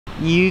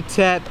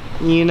UTEP,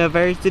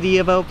 University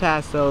of El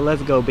Paso.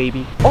 Let's go,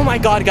 baby. Oh my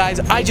god, guys,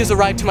 I just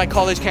arrived to my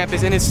college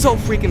campus and it's so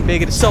freaking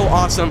big. It's so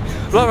awesome.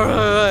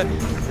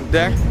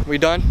 There, we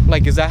done?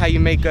 Like, is that how you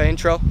make an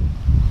intro?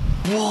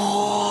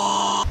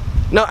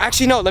 No,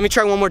 actually no, let me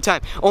try one more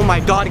time. Oh my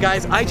god,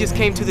 guys, I just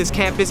came to this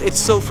campus. It's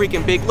so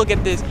freaking big. Look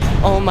at this.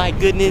 Oh my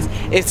goodness,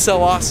 it's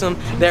so awesome.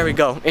 There we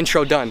go,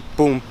 intro done,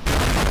 boom.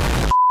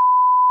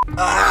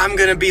 I'm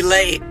gonna be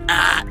late.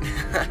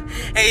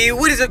 Hey,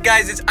 what is up,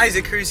 guys? It's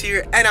Isaac Cruz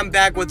here, and I'm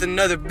back with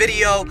another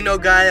video. You know,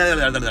 guys,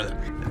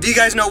 do you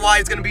guys know why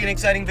it's gonna be an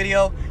exciting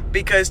video?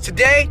 Because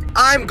today,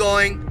 I'm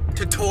going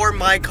to tour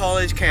my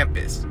college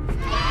campus.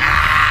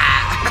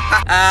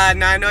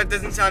 Now I know it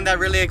doesn't sound that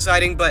really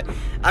exciting, but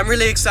I'm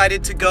really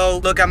excited to go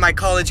look at my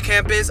college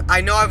campus.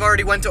 I know I've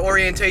already went to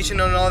orientation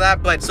and all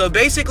that, but so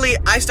basically,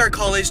 I start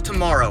college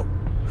tomorrow.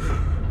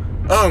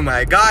 Oh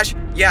my gosh.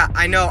 Yeah,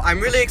 I know, I'm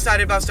really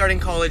excited about starting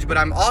college, but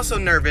I'm also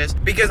nervous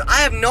because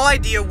I have no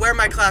idea where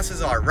my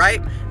classes are,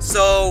 right?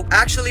 So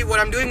actually what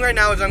I'm doing right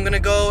now is I'm gonna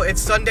go,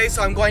 it's Sunday,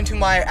 so I'm going to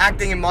my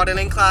acting and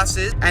modeling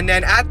classes, and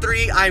then at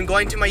 3, I'm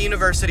going to my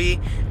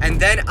university, and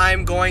then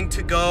I'm going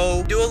to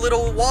go do a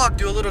little walk,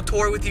 do a little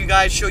tour with you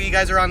guys, show you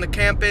guys around the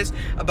campus,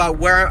 about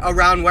where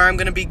I'm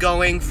gonna be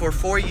going for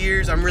 4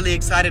 years. I'm really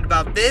excited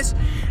about this.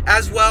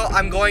 As well,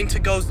 I'm going to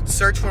go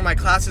search where my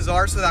classes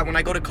are so that when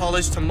I go to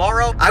college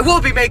tomorrow, I will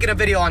be making a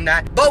video on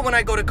that. But when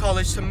I go to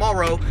college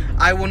tomorrow,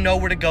 I will know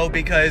where to go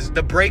because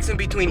the breaks in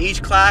between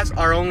each class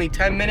are only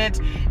 10 minutes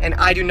and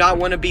I do not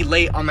want to be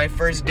late on my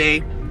first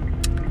day.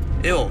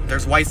 Ew,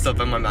 there's white stuff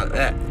in my mouth.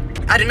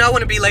 I do not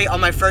want to be late on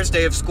my first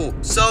day of school.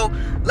 So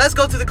let's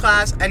go to the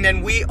class and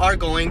then we are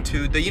going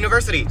to the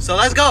university. So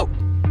let's go.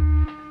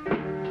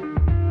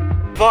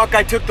 Fuck,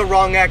 I took the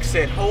wrong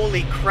exit.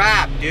 Holy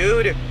crap,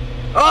 dude.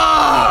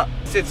 Ah!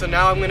 So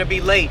now I'm gonna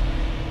be late.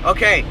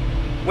 Okay.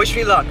 Wish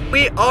me luck.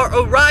 We are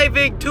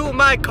arriving to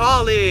my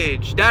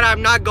college that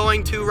I'm not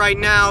going to right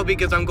now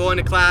because I'm going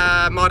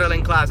to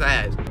modeling class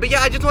as. But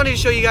yeah, I just wanted to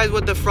show you guys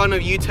what the front of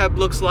UTEP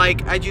looks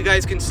like. As you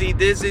guys can see,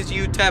 this is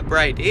UTEP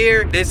right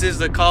here. This is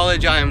the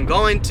college I am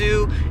going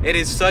to. It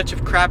is such a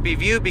crappy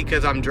view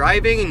because I'm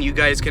driving and you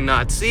guys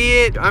cannot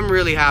see it. I'm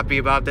really happy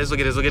about this.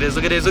 Look at this, look at this,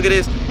 look at this, look at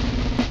this.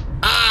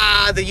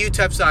 Ah, the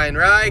UTEP sign,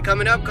 right?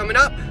 Coming up, coming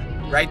up.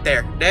 Right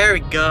there. There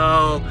we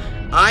go.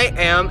 I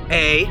am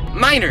a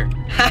minor.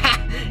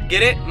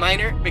 Get it?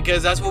 Minor?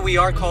 Because that's what we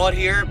are called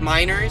here,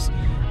 minors.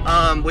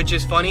 Which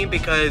is funny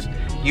because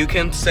you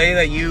can say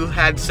that you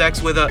had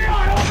sex with a...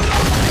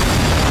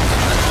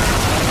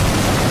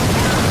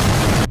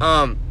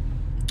 I'm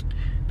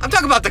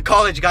talking about the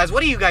college, guys.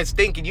 What are you guys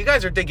thinking? You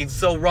guys are thinking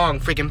so wrong,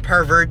 freaking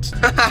perverts.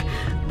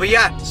 But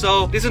yeah,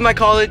 so this is my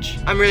college.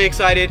 I'm really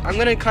excited. I'm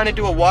gonna kind of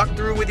do a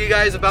walkthrough with you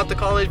guys about the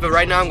college, but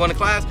right now I'm going to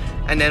class,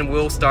 and then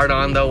we'll start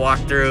on the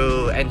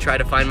walkthrough and try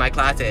to find my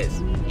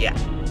classes. Yeah.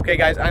 Okay,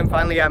 guys, I'm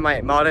finally at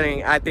my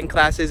modeling acting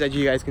classes, as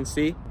you guys can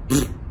see.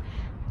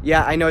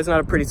 Yeah, I know it's not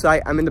a pretty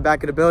sight. I'm in the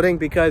back of the building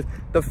because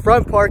the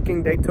front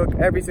parking, they took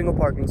every single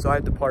parking, so I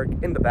have to park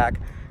in the back.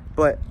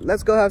 But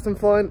let's go have some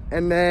fun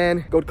and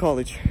then go to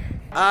college.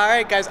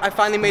 Alright guys, I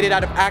finally made it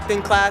out of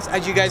acting class.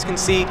 As you guys can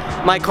see,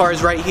 my car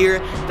is right here.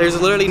 There's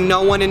literally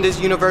no one in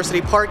this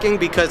university parking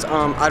because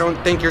I don't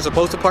think you're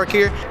supposed to park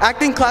here.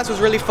 Acting class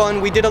was really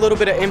fun. We did a little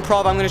bit of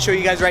improv. I'm going to show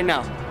you guys right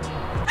now.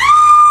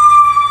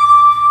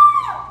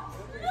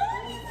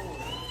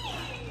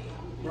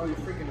 Bro, you're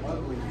freaking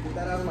ugly. Get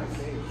that out of my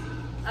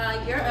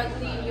face. You're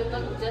ugly and you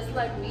look just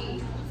like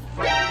me.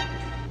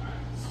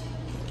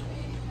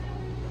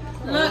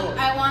 Look,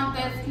 I want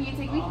this. Can you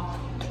take me?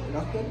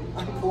 Nothing?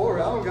 I'm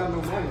poor. I don't got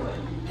no money.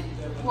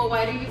 Well,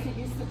 why do you take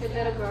your stupid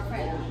little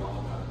girlfriend?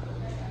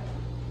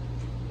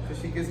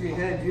 Because she gives me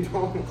head, you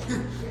don't.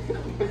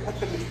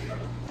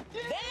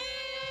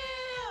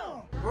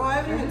 Damn! Bro, I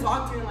haven't even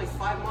talked to you in like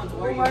 5 months.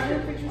 Why are your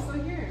pictures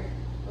still here?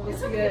 Oh,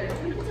 it's good.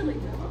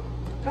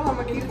 No, I'm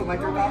gonna keep them. I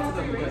threw out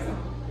to them.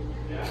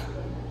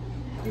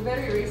 You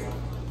better erase them.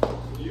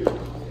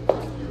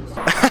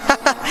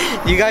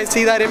 You guys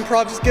see that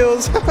improv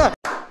skills?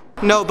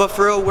 No, but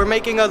for real, we're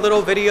making a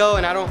little video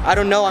and I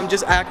don't know, I'm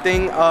just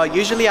acting.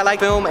 Usually I like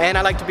film and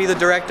I like to be the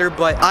director,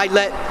 but I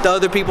let the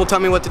other people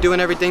tell me what to do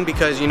and everything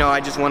because, you know, I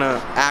just want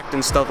to act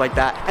and stuff like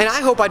that. And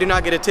I hope I do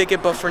not get a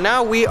ticket, but for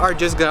now we are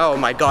just gonna, oh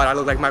my god, I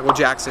look like Michael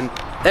Jackson.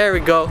 There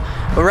we go.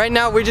 But right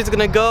now we're just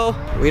gonna go.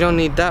 We don't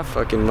need that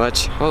fucking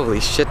much.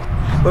 Holy shit.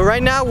 But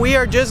right now we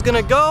are just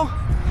gonna go.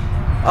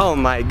 Oh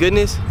my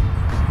goodness.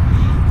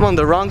 I'm on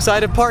the wrong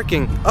side of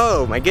parking.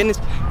 Oh my goodness.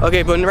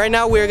 Okay, but right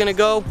now we're gonna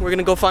go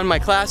find my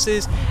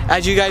classes.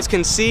 As you guys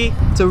can see,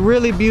 it's a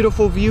really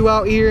beautiful view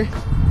out here.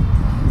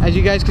 As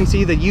you guys can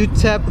see, the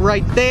UTEP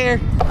right there.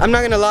 I'm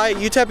not gonna lie,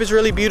 UTEP is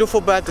really beautiful,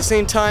 but at the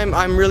same time,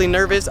 I'm really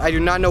nervous. I do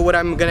not know what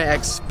I'm gonna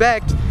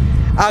expect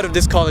out of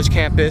this college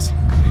campus.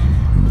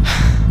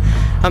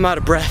 I'm out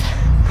of breath.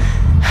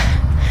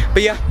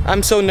 But yeah,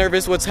 I'm so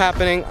nervous what's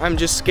happening. I'm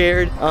just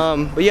scared.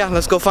 But yeah,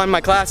 let's go find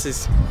my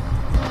classes.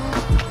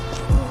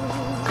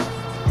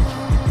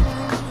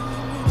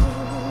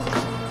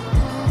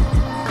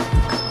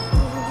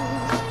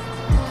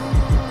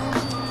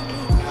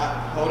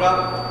 Hold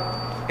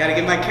up. Gotta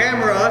get my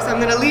camera, or else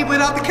I'm gonna leave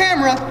without the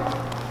camera.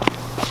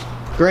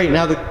 Great,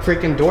 now the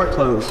freaking door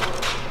closed.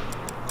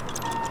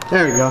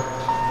 There we go.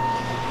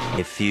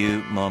 A few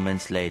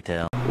moments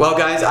later. Well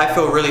guys, I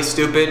feel really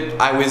stupid.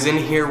 I was in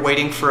here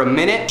waiting for a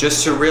minute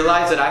just to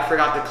realize that I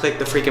forgot to click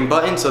the freaking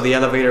button, so the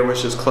elevator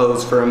was just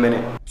closed for a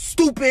minute.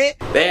 Stupid!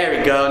 There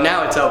we go,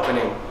 now it's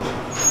opening.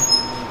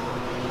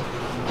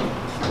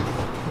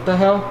 What the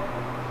hell?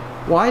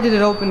 Why did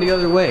it open the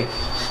other way?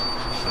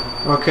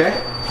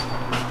 Okay.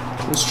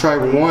 Let's try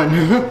one.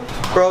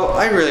 Bro,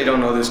 I really don't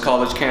know this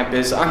college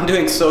campus. I'm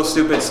doing so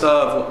stupid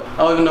stuff. I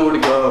don't even know where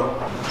to go.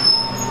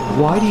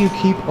 Why do you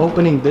keep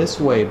opening this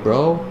way,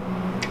 bro?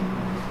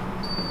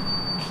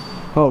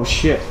 Oh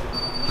shit.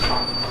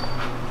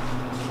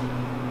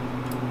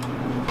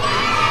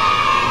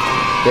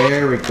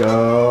 There we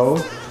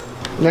go.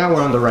 Now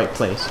we're on the right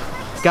place.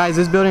 Guys,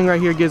 this building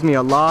right here gives me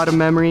a lot of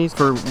memories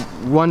for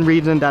one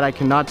reason that I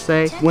cannot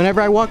say.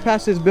 Whenever I walk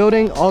past this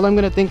building, all I'm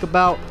gonna think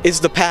about is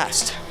the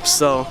past.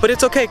 So, but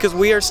it's okay because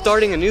we are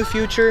starting a new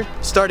future,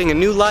 starting a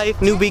new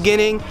life, new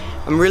beginning.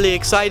 I'm really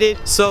excited.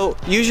 So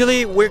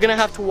usually we're gonna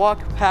have to walk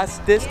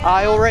past this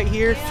aisle right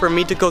here for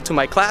me to go to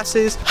my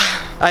classes.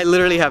 I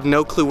literally have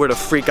no clue where the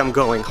freak I'm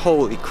going.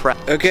 Holy crap.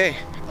 Okay,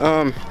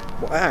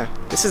 wow,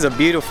 this is a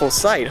beautiful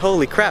sight.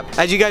 Holy crap.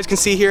 As you guys can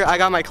see here, I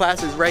got my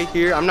classes right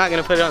here. I'm not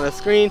gonna put it on the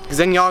screen because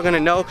then y'all gonna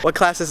know what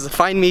classes to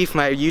find me if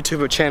my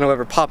YouTube channel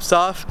ever pops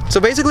off. So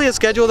basically a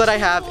schedule that I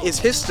have is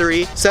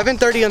history,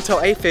 7:30 until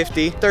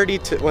 8:50, 30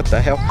 to, what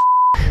the hell?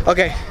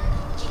 Okay.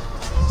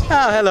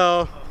 Oh,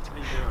 hello.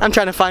 I'm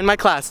trying to find my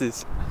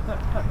classes.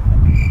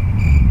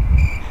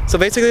 So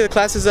basically the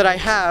classes that I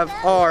have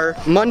are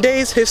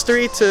Mondays,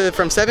 history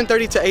from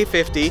 7:30 to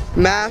 8:50,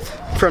 math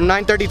from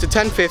 9:30 to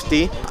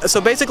 10:50.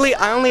 So basically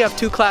I only have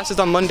 2 classes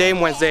on Monday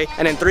and Wednesday,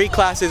 and then 3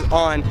 classes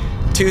on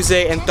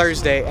Tuesday and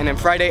Thursday, and then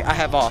Friday I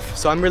have off.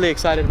 So I'm really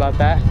excited about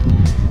that.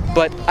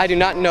 But I do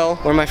not know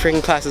where my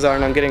freaking classes are,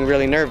 and I'm getting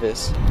really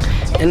nervous.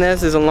 And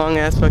this is a long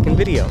ass fucking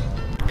video.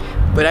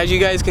 But as you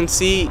guys can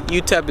see,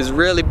 UTEP is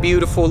really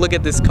beautiful. Look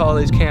at this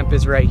college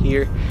campus right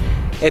here.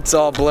 It's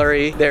all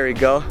blurry. There we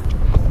go.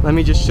 Let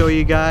me just show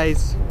you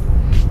guys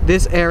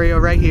this area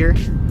right here.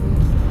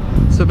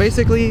 So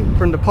basically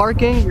from the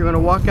parking, you're gonna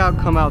walk out,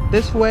 come out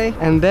this way,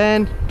 and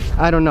then,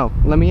 I don't know.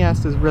 Let me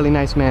ask this really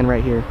nice man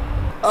right here.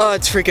 Oh,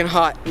 it's freaking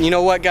hot. You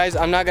know what guys,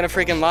 I'm not gonna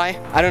freaking lie.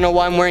 I don't know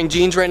why I'm wearing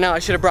jeans right now. I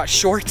should have brought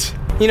shorts.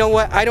 You know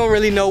what, I don't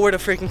really know where the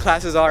freaking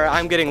classes are.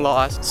 I'm getting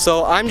lost.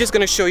 So I'm just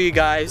gonna show you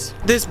guys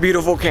this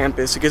beautiful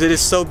campus because it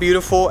is so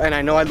beautiful, and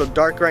I know I look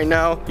dark right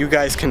now. You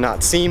guys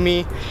cannot see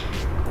me.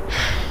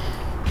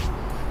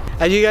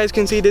 As you guys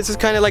can see, this is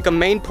kind of like a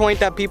main point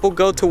that people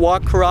go to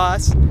walk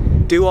across,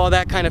 do all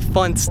that kind of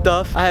fun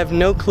stuff. I have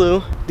no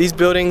clue. These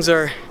buildings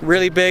are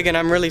really big and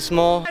I'm really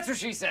small. That's what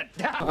she said.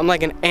 I'm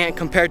like an ant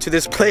compared to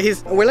this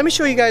place. Well, let me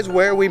show you guys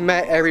where we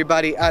met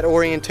everybody at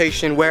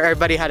orientation, where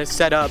everybody had to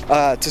set up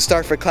to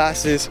start for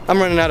classes. I'm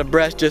running out of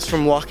breath just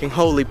from walking.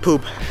 Holy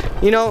poop.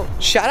 You know,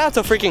 shout out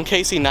to freaking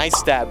Casey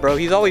Neistat, bro.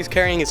 He's always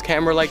carrying his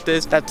camera like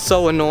this. That's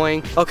so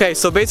annoying. Okay,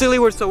 so basically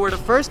we're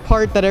the first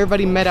part that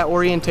everybody met at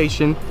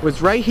orientation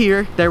was right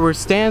here. There were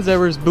stands, there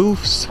was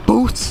booths,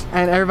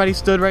 and everybody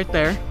stood right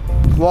there.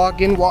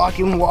 Walking.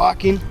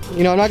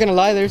 You know, I'm not gonna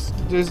lie, there's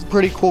a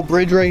pretty cool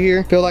bridge right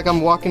here. Feel like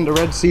I'm walking the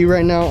Red Sea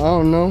right now, I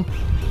don't know.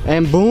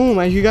 And boom,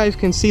 as you guys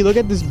can see, look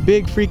at this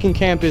big freaking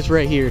campus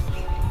right here.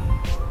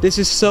 This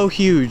is so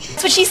huge.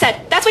 That's what she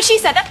said. That's what she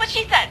said. That's what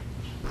she said.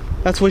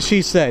 That's what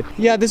she said.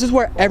 Yeah, this is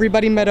where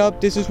everybody met up.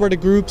 This is where the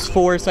groups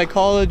for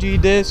psychology,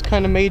 this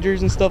kind of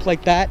majors and stuff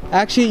like that.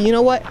 Actually, you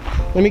know what?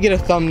 Let me get a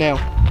thumbnail.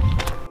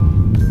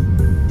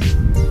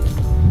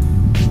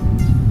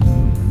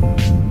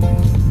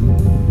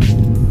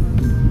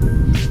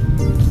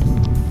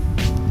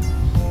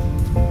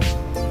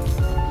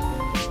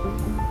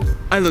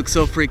 I look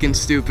so freaking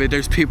stupid.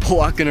 There's people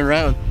walking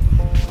around.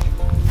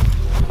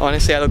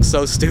 Honestly, I look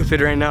so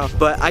stupid right now.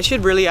 But I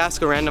should really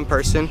ask a random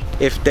person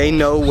if they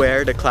know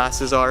where the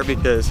classes are,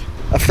 because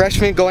a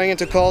freshman going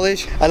into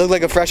college, I look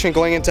like a freshman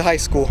going into high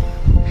school.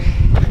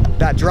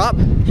 That drop.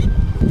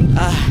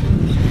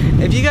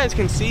 If you guys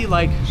can see,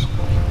 like,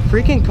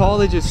 freaking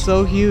college is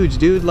so huge,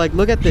 dude. Like,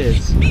 look at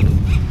this.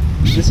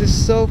 This is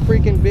so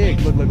freaking big.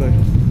 Look.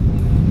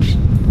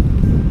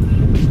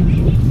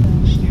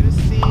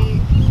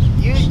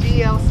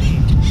 UGLC.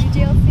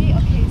 UGLC?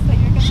 Okay, so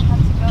you're gonna have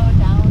to go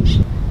down.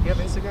 You have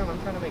Instagram? I'm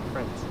trying to make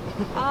friends.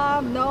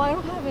 No, I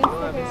don't have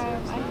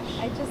Instagram.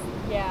 I just,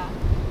 yeah.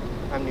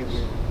 I'm new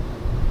here.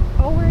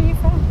 Oh, where are you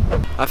from?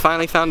 I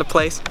finally found a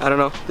place. I don't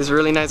know. This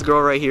really nice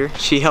girl right here.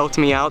 She helped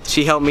me out.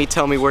 She helped me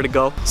tell me where to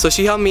go. So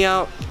she helped me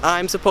out.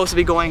 I'm supposed to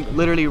be going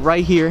literally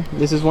right here.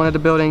 This is one of the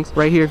buildings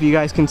right here, if you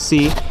guys can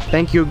see.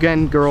 Thank you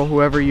again, girl,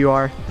 whoever you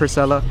are,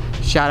 Priscilla.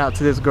 Shout out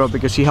to this girl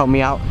because she helped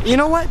me out. You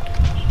know what?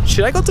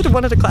 Should I go to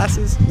one of the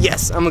classes?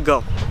 Yes, I'm gonna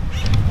go.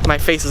 My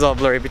face is all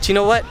blurry, but you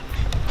know what?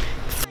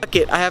 Fuck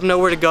it, I have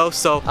nowhere to go,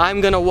 so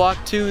I'm gonna walk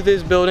to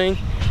this building,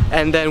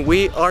 and then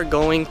we are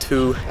going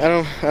to, I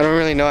don't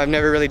really know, I've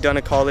never really done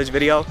a college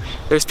video.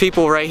 There's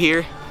people right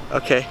here.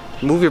 Okay,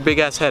 move your big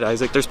ass head,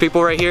 Isaac. There's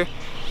people right here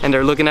and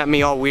they're looking at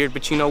me all weird,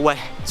 but you know what?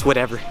 It's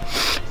whatever.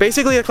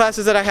 Basically, the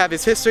classes that I have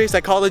is history,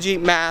 psychology,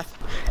 math,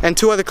 and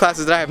 2 other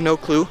classes that I have no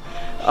clue.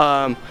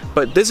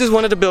 But this is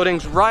one of the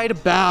buildings right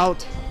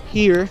about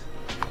here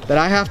that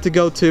I have to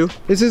go to.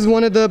 This is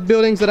one of the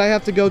buildings that I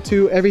have to go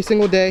to every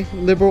single day.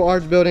 Liberal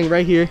arts building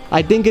right here.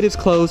 I think it is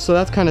closed, so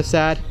that's kind of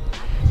sad.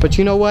 But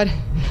you know what?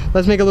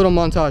 Let's make a little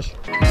montage.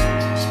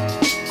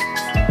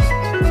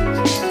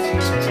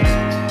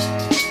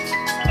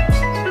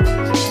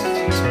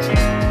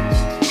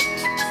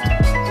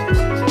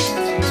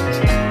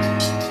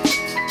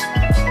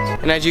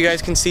 And as you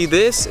guys can see,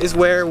 this is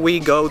where we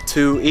go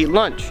to eat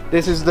lunch.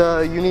 This is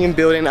the Union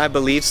building, I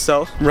believe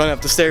so. Run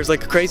up the stairs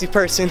like a crazy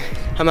person.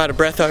 I'm out of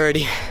breath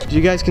already. As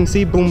you guys can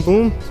see, boom,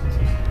 boom.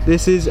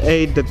 This is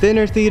the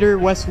dinner theater,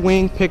 West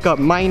Wing, Pickup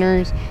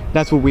Miners.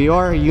 That's what we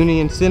are,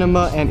 Union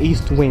Cinema and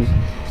East Wing.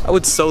 I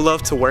would so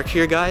love to work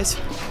here, guys.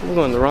 We're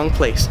going the wrong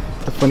place.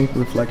 The funny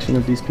reflection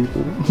of these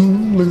people.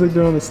 Looks like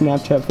they're on the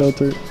Snapchat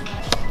filter.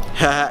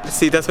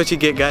 See, that's what you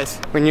get, guys.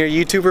 When you're a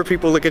YouTuber,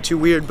 people look at you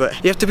weird, but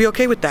you have to be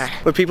okay with that.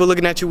 With people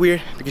looking at you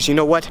weird, because you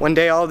know what? One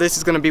day all this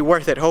is gonna be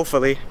worth it,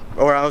 hopefully.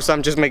 Or else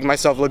I'm just making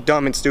myself look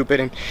dumb and stupid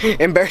and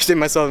embarrassing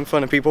myself in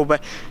front of people,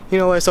 but you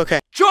know what? It's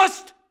okay.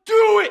 Just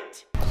do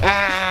it!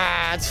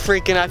 I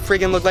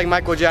freaking look like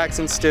Michael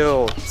Jackson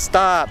still.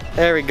 Stop.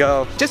 There we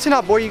go. Just to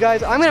not bore you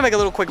guys, I'm gonna make a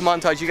little quick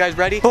montage. You guys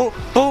ready? Boom,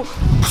 boom.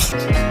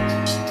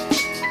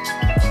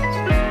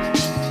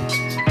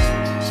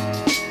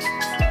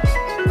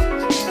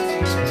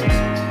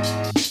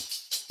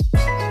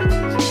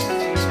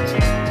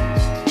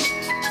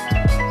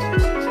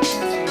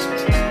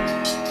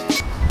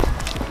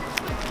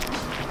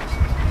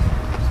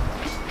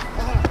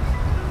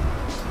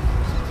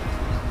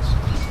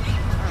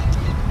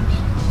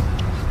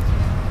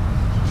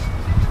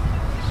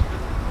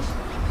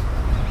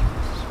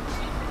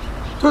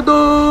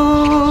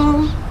 Ta-da!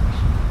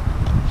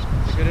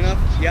 Is it good enough?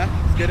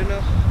 Yeah, it's good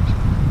enough.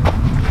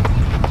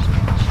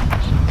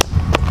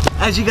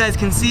 As you guys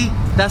can see,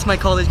 that's my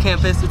college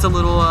campus. It's a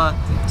little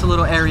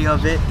area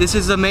of it. This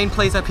is the main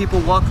place that people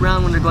walk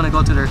around when they're going to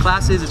go to their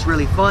classes. It's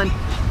really fun.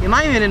 Am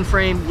I even in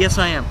frame? Yes,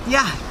 I am.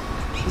 Yeah,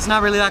 it's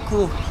not really that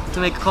cool to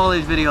make a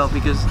college video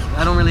because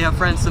I don't really have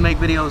friends to make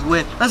videos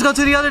with. Let's go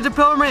to the other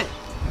department.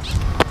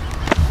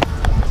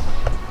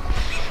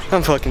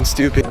 I'm fucking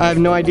stupid. I have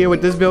no idea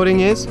what this building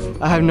is.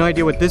 I have no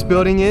idea what this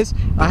building is.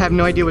 I have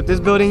no idea what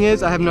this building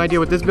is. I have no idea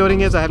what this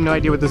building is. I have no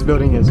idea what this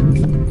building is.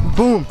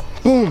 Boom,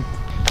 boom,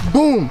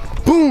 boom,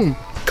 boom.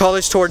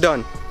 College tour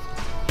done.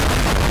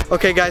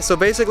 Okay guys, so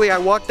basically I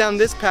walked down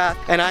this path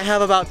and I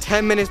have about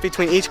 10 minutes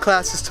between each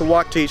classes to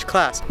walk to each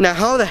class. Now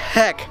how the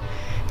heck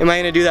am I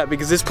gonna do that?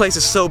 Because this place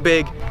is so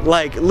big.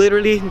 Like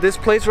literally, this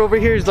place over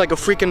here is like a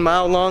freaking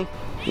mile long.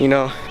 You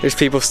know, there's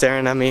people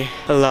staring at me,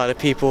 a lot of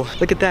people.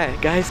 Look at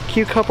that, guys,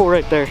 cute couple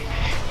right there.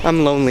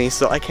 I'm lonely,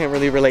 so I can't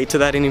really relate to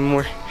that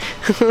anymore.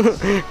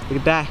 Look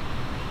at that,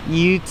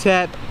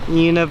 UTEP,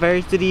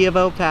 University of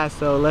El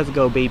Paso, let's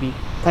go, baby.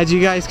 As you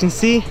guys can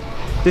see,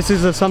 this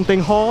is a something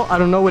hall. I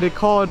don't know what it's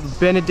called,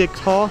 Benedict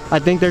Hall. I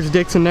think there's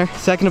dicks in there.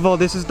 Second of all,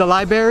 this is the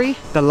library.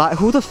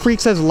 Who the freak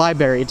says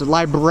library? It's a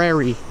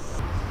library.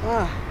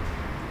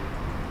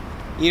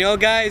 You know,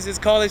 guys, this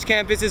college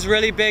campus is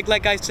really big,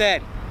 like I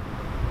said.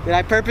 Did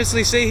I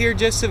purposely sit here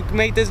just to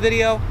make this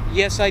video?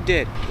 Yes, I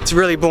did. It's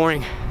really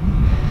boring.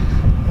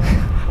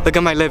 Look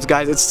at my lips,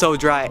 guys. It's so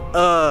dry.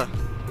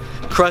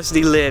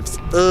 Crusty lips.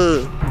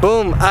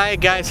 Boom.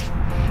 Alright, guys.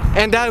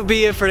 And that'll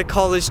be it for the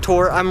college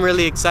tour. I'm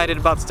really excited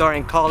about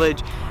starting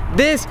college.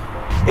 This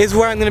is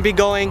where I'm going to be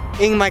going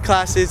in my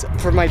classes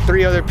for my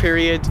 3 other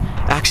periods.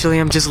 Actually,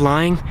 I'm just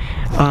lying.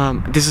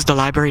 This is the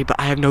library, but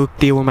I have no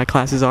idea where my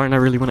classes are and I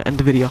really want to end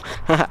the video.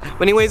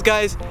 But anyways,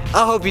 guys,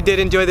 I hope you did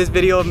enjoy this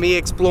video of me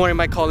exploring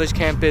my college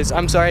campus.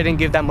 I'm sorry I didn't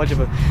give that much of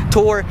a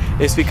tour.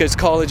 It's because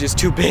college is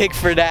too big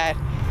for that.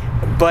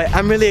 But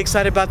I'm really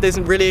excited about this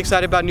and really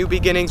excited about new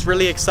beginnings,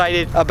 really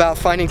excited about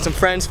finding some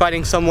friends,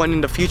 finding someone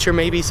in the future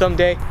maybe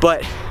someday.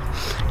 But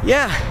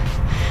yeah,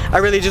 I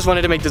really just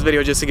wanted to make this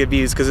video just to get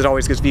views because it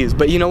always gets views.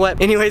 But you know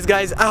what? Anyways,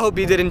 guys, I hope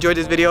you did enjoy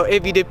this video.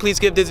 If you did, please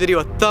give this video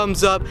a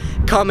thumbs up,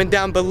 comment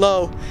down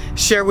below,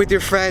 share with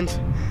your friends.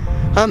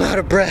 I'm out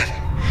of breath.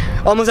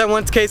 Almost at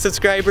 1K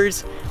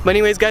subscribers. But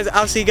anyways, guys,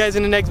 I'll see you guys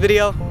in the next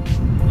video.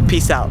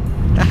 Peace out.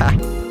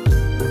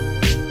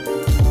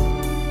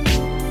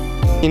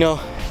 You know,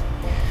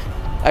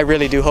 I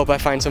really do hope I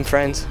find some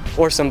friends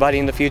or somebody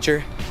in the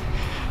future.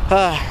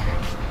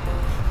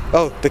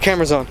 Oh, the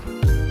camera's on.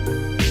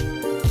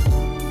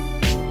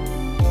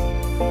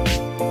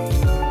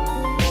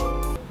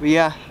 But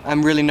yeah,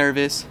 I'm really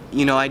nervous.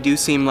 You know, I do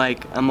seem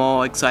like I'm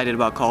all excited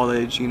about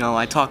college. You know,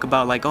 I talk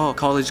about like, oh,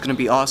 college is gonna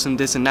be awesome,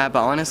 this and that,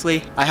 but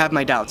honestly, I have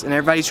my doubts. And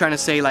everybody's trying to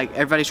say, like,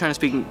 everybody's trying to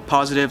speak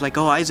positive, like,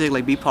 oh, Isaac,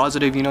 like, be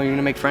positive, you know, you're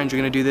gonna make friends, you're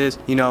gonna do this,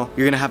 you know,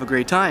 you're gonna have a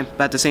great time.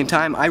 But at the same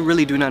time, I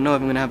really do not know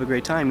if I'm gonna have a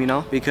great time, you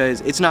know,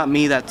 because it's not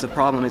me that's the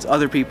problem, it's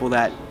other people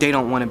that they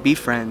don't wanna be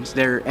friends,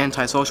 they're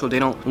antisocial, they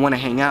don't wanna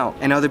hang out.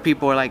 And other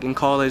people are like in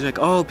college, like,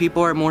 oh,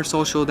 people are more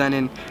social than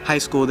in high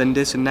school, than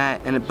this and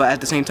that. But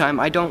at the same time,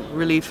 I don't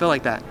really feel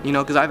like that, you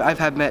know, because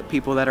I've met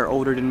people that are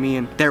older than me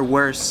and they're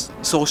worse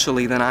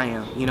socially than I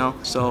am, you know.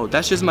 So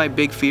that's just my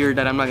big fear,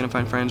 that I'm not gonna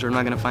find friends or I'm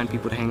not gonna find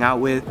people to hang out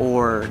with,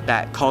 or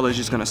that college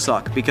is gonna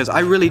suck, because I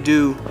really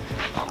do.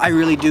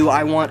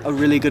 I want a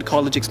really good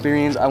college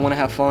experience. I want to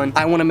have fun.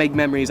 I want to make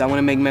memories. I want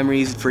to make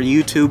memories for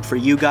YouTube, for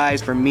you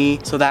guys, for me,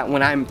 so that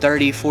when I'm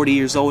 30, 40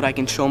 years old, I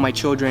can show my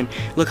children,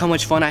 look how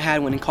much fun I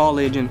had when in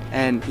college.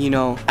 And you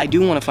know, I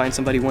do want to find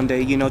somebody one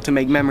day, you know, to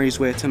make memories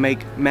with, to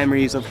make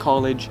memories of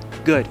college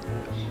good.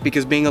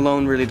 Because being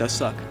alone really does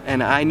suck.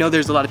 And I know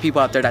there's a lot of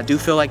people out there that do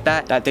feel like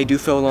that they do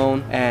feel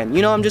alone. And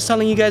you know, I'm just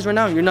telling you guys right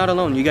now, you're not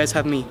alone. You guys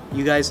have me.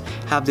 You guys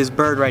have this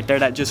bird right there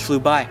that just flew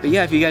by. But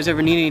yeah, if you guys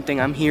ever need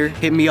anything, I'm here.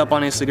 Hit me up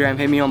on Instagram,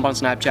 hit me up on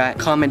Snapchat,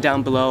 comment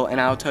down below,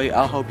 and I'll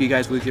help you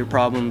guys with your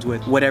problems,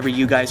 with whatever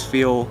you guys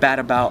feel bad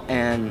about.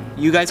 And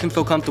you guys can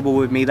feel comfortable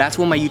with me. That's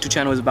what my YouTube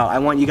channel is about. I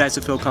want you guys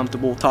to feel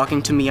comfortable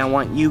talking to me. I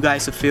want you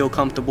guys to feel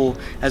comfortable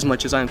as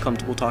much as I'm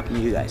comfortable talking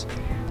to you guys.